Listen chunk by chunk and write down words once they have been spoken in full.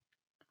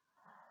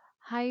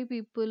Hi,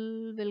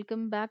 people.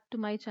 Welcome back to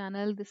my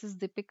channel. This is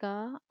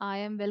Deepika. I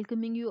am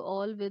welcoming you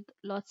all with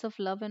lots of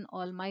love and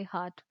all my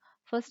heart.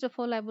 First of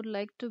all, I would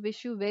like to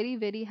wish you very,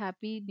 very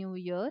happy new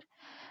year.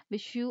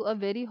 Wish you a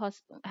very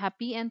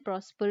happy and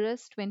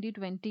prosperous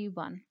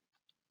 2021.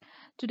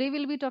 Today,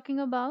 we'll be talking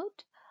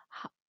about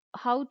h-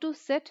 how to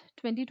set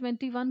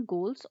 2021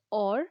 goals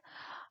or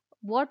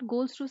what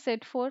goals to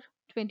set for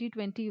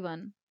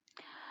 2021.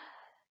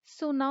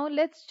 So, now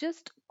let's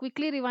just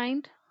quickly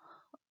rewind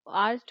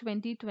our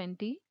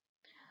 2020.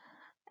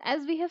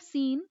 As we have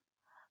seen,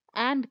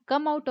 and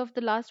come out of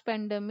the last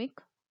pandemic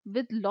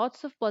with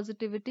lots of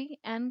positivity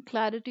and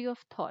clarity of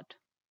thought.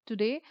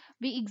 Today,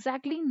 we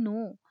exactly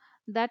know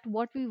that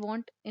what we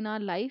want in our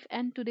life,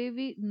 and today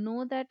we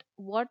know that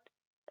what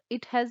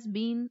it has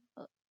been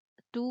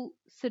to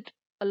sit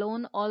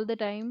alone all the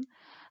time,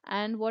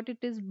 and what it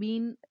is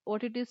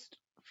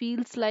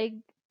feels like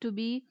to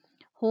be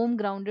home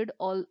grounded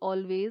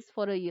always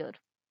for a year.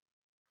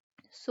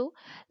 So,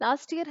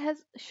 last year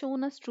has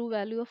shown us true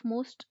value of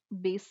most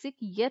basic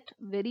yet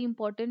very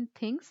important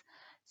things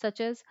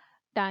such as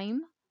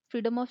time,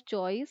 freedom of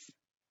choice,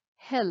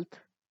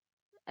 health,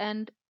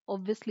 and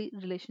obviously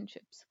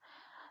relationships.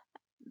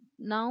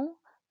 Now,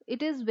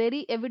 it is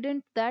very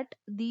evident that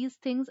these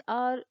things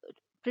are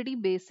pretty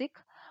basic,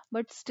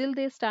 but still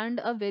they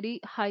stand a very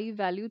high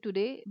value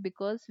today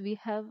because we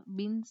have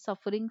been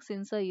suffering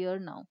since a year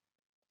now.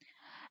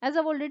 As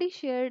I've already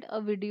shared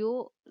a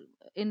video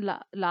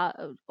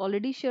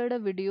already shared a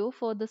video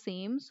for the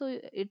same, so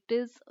it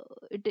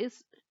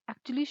is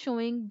actually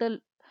showing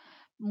the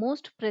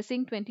most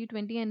pressing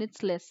 2020 and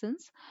its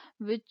lessons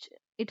which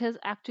it has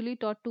actually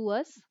taught to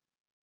us.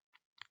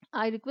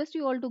 I request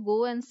you all to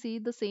go and see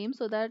the same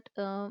so that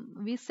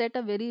we set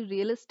a very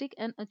realistic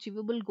and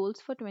achievable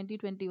goals for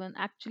 2021.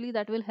 Actually,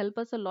 that will help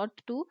us a lot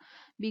to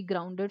be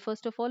grounded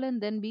first of all and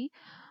then be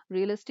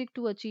realistic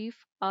to achieve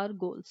our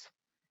goals.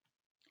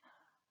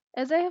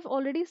 As I have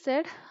already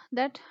said,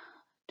 that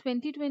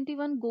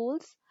 2021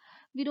 goals,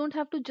 we don't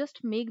have to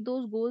just make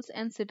those goals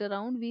and sit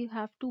around. We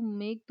have to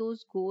make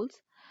those goals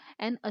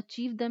and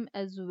achieve them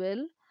as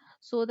well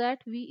so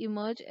that we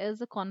emerge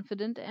as a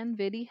confident and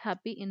very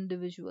happy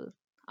individual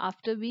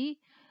after we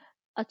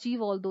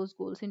achieve all those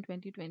goals in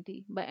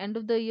 2020. By end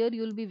of the year,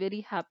 you'll be very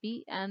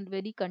happy and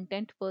very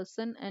content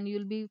person, and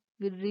you'll be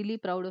really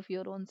proud of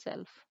your own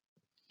self.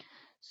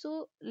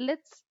 So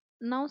let's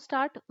now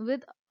start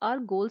with our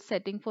goal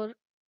setting for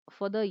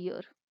the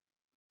year.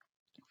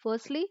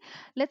 Firstly,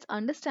 let's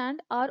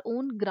understand our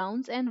own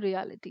grounds and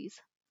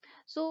realities.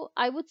 So,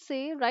 I would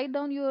say write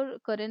down your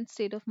current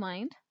state of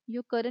mind,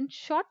 your current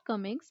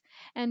shortcomings,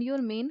 and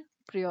your main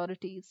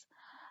priorities.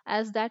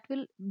 As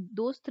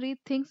those three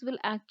things will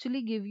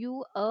actually give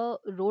you a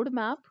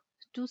roadmap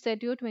to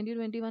set your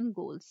 2021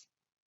 goals.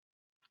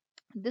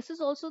 This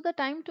is also the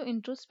time to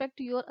introspect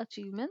your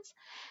achievements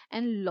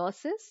and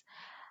losses,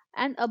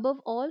 and above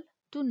all,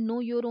 to know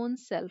your own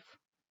self.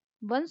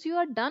 Once you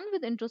are done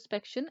with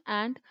introspection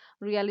and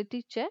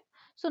reality check,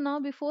 so now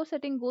before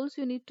setting goals,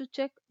 you need to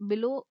check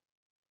below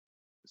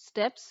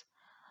steps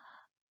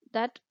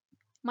that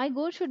my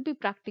goal should be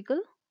practical,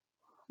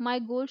 my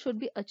goal should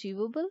be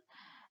achievable,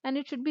 and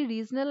it should be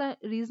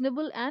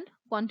reasonable and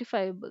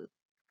quantifiable.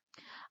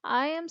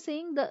 I am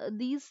saying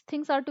these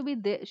things are to be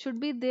there,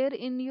 should be there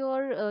in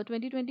your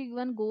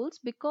 2021 goals,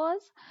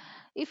 because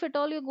if at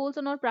all your goals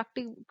are not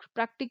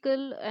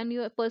practical, and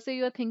you per se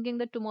you are thinking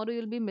that tomorrow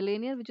you'll be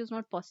millionaire, which is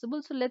not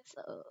possible. So let's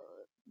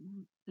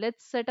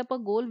set up a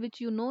goal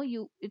which you know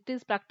you it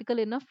is practical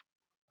enough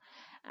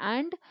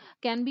and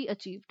can be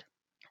achieved.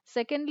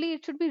 Secondly,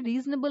 it should be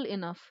reasonable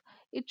enough.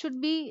 It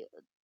should be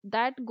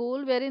that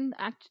goal wherein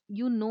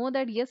you know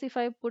that yes, if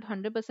I put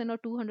 100% or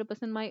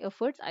 200% my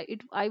efforts,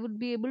 I would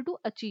be able to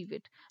achieve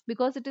it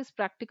because it is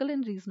practical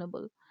and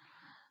reasonable.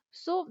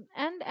 So,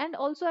 and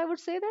also I would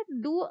say that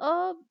do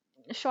a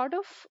sort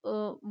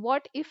of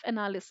what if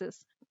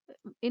analysis,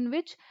 in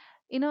which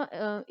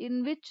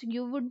in which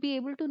you would be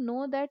able to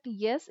know that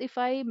yes, if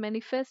I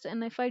manifest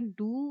and if I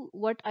do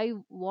what I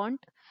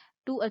want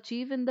to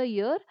achieve in the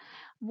year,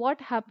 what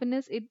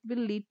happiness it will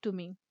lead to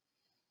me,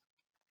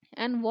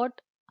 and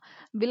what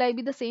will I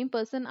be the same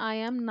person I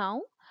am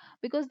now.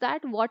 Because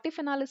that what if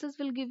analysis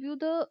will give you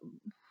the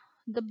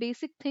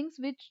basic things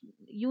which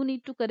you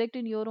need to correct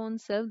in your own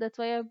self. That's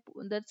why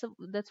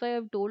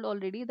I've told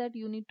already that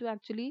you need to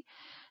actually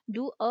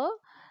do a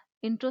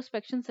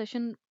introspection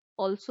session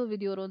also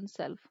with your own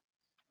self.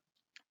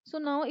 So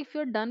now if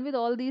you're done with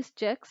all these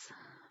checks,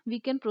 we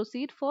can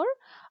proceed for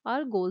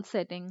our goal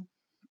setting.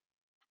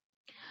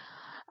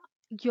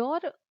 Your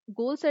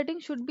goal setting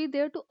should be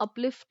there to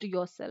uplift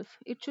yourself.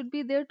 It should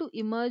be there to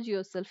emerge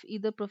yourself,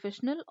 either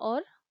professional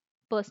or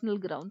personal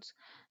grounds.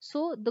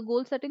 So the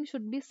goal setting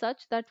should be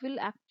such that will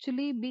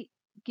actually be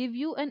give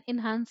you an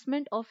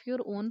enhancement of your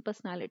own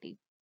personality.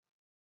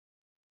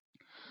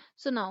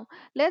 So now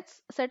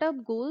let's set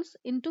up goals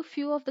into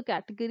few of the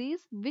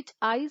categories which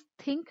I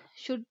think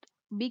should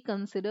be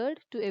considered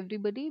to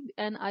everybody,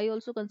 and I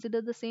also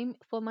consider the same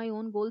for my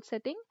own goal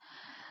setting.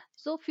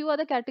 So few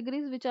other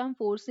categories which I'm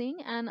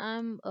foreseeing, and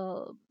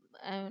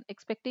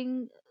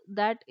expecting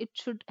that it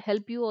should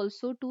help you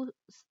also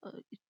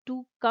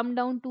to come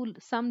down to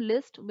some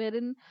list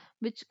wherein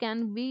which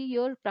can be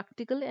your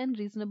practical and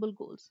reasonable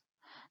goals.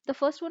 The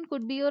first one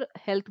could be your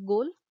health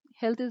goal.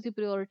 Health is the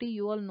priority,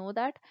 you all know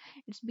that.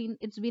 It's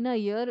been a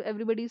year,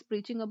 everybody is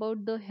preaching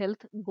about the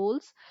health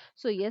goals.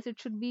 So yes, it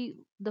should be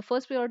the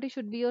first priority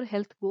should be your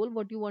health goal,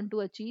 what you want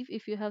to achieve.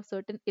 If you have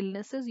certain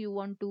illnesses, you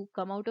want to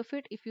come out of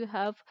it. If you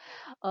have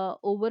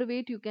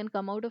overweight, you can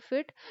come out of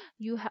it.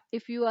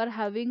 If you are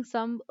having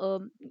some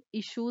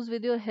issues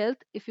with your health,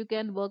 if you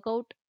can work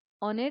out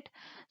on it,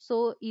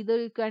 so either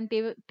you can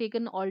take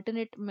an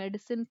alternate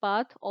medicine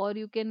path, or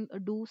you can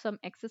do some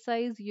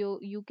exercise.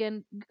 You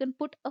can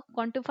put a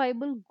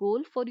quantifiable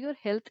goal for your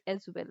health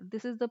as well.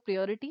 This is the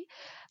priority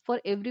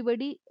for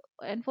everybody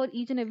and for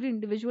each and every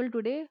individual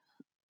today.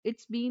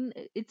 It's been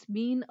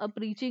a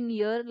preaching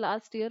year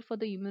last year for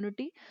the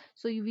immunity,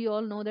 so we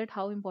all know that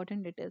how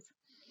important it is.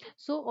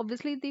 So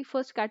obviously the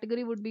first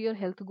category would be your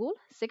health goal.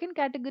 Second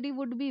category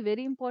would be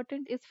very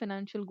important is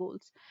financial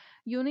goals.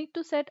 You need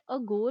to set a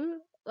goal,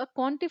 a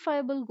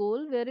quantifiable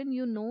goal wherein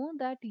you know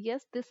that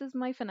yes, this is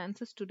my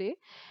finances today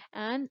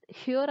and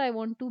here I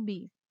want to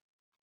be.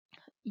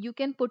 You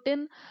can put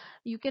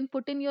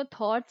in your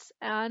thoughts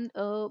and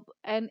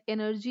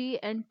energy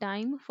and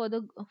time for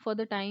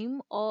the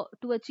time or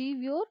to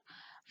achieve your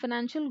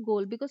financial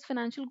goal, because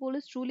financial goal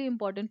is truly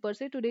important. Per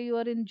se today you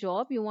are in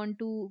job, you want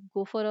to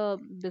go for a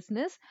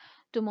business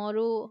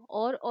tomorrow,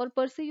 or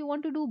per se you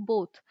want to do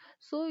both.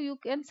 So you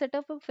can set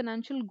up a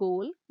financial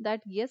goal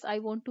that yes, I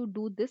want to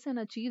do this and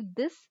achieve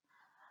this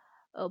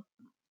uh,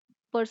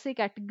 per se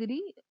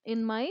category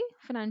in my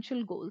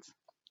financial goals.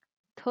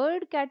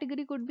 Third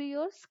category could be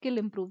your skill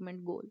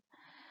improvement goal.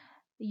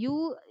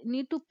 You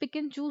need to pick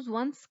and choose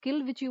one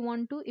skill which you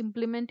want to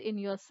implement in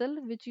yourself,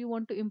 which you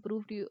want to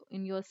improve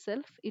in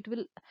yourself.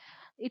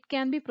 It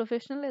can be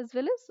professional as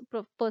well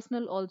as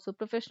personal also.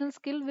 Professional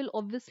skill will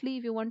obviously,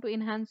 if you want to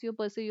enhance your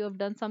person, you have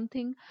done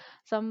something,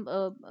 some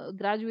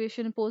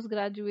graduation, post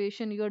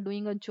graduation, you are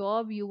doing a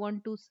job, you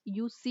want to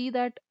you see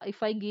that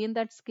if I gain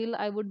that skill,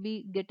 I would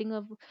be getting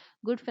a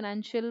good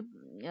financial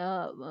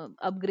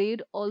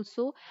upgrade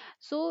also.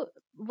 So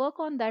work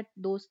on that,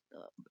 those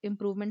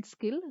improvement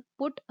skill.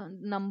 Put a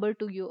number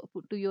to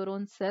your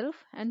own self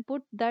and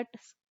put that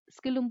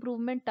skill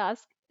improvement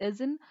task as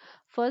in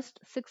first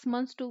 6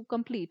 months to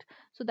complete.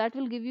 So that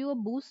will give you a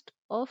boost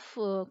of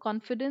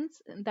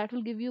confidence, and that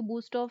will give you a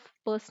boost of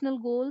personal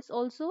goals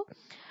also.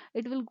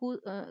 It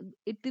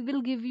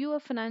will give you a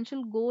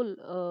financial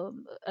goal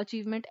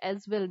achievement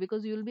as well,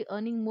 because you will be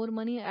earning more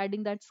money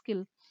adding that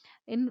skill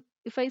in.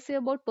 If I say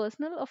about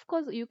personal, of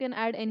course you can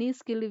add any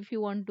skill if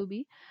you want to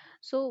be.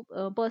 So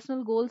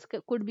personal goals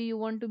could be, you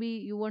want to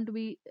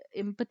be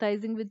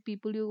empathizing with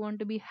people, you want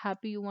to be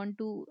happy, you want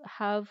to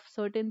have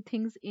certain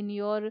things in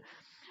your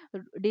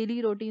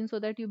daily routine so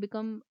that you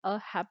become a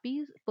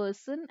happy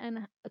person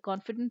and a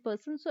confident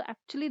person. So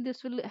actually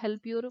this will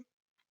help your,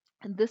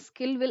 this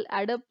skill will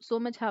add up so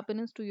much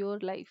happiness to your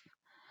life.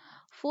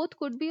 Fourth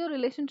could be your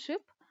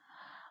relationship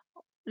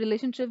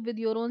with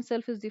your own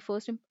self is the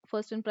first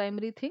and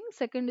primary thing.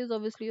 Second is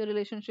obviously your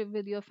relationship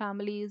with your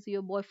families,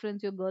 your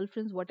boyfriends, your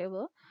girlfriends,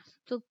 whatever.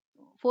 So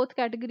fourth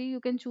category, you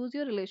can choose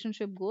your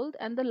relationship goal.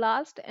 And the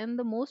last and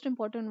the most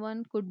important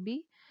one could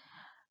be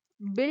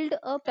build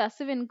a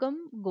passive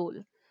income goal.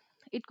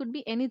 It could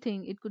be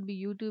anything, it could be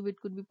YouTube,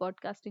 it could be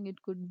podcasting,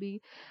 it could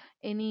be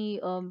any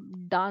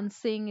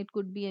dancing, it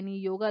could be any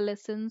yoga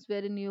lessons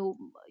wherein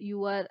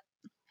you are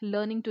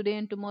learning today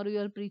and tomorrow you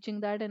are preaching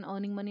that and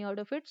earning money out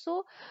of it.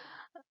 So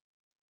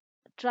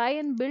try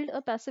and build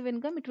a passive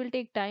income. It will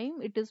take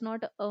time, it is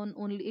not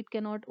only, it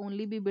cannot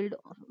only be built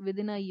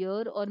within a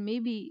year, or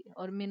maybe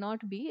or may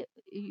not be.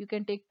 You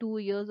can take 2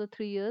 years or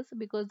 3 years,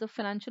 because the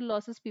financial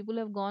losses people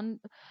have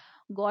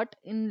got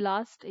in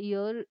last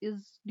year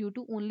is due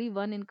to only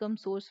one income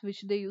source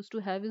which they used to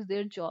have, is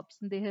their jobs.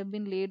 They have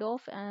been laid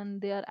off and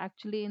they are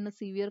actually in a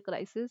severe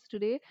crisis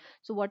today.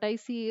 So what I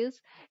see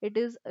is, it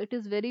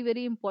is very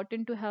very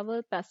important to have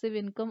a passive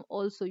income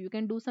also. You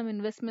can do some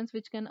investments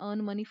which can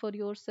earn money for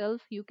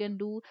yourself. You can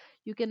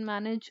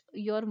manage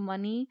your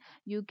money,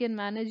 you can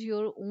manage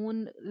your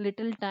own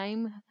little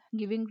time,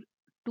 giving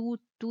 2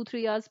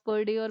 3 hours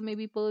per day or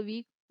maybe per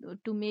week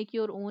to make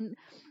your own,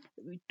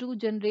 to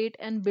generate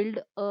and build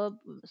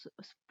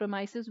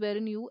premises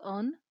wherein you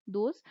earn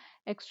those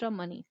extra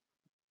money.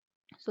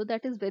 So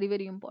that is very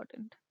very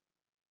important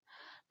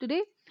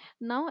today.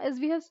 Now as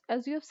you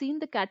have seen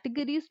the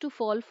categories to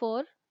fall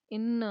for,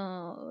 in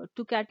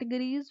to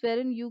categories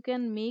wherein you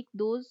can make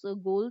those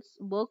goals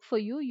work for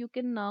you. You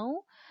can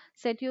now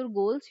set your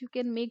goals. You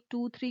can make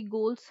 2 3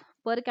 goals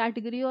per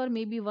category, or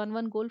maybe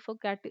one goal for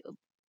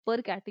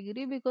per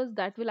category, because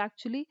that will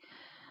actually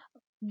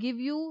give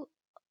you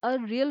a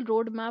real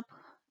roadmap.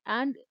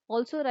 And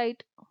also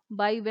write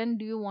by when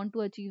do you want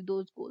to achieve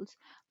those goals.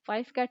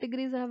 5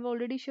 categories I have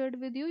already shared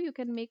with you. You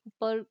can make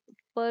per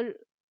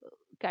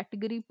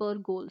category per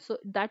goal, so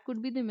that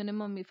could be the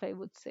minimum if I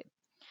would say.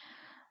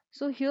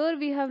 So here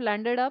we have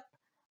landed up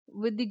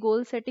with the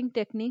goal setting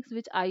techniques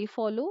which I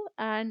follow,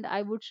 and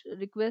I would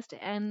request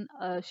and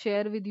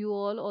share with you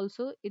all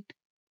also it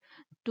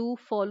to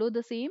follow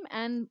the same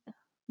and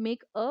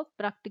make a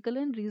practical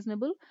and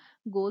reasonable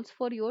goals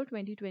for your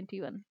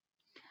 2021.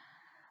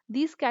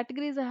 These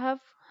categories I have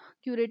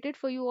curated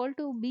for you all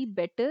to be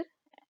better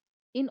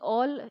in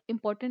all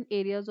important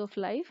areas of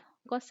life,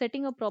 because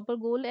setting a proper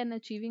goal and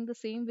achieving the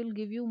same will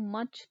give you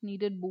much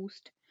needed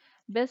boost,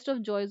 best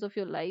of joys of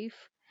your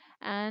life,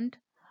 and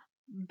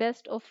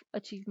best of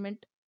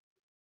achievement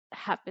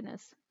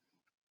happiness.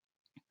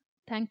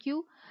 Thank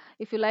you.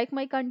 If you like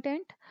my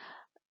content,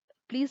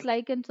 please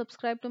like and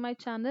subscribe to my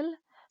channel.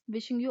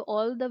 Wishing you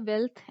all the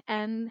wealth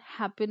and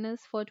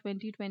happiness for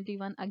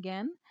 2021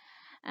 again.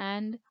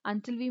 And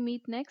until we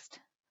meet next,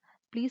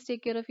 please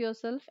take care of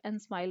yourself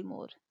and smile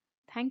more.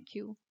 Thank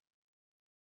you.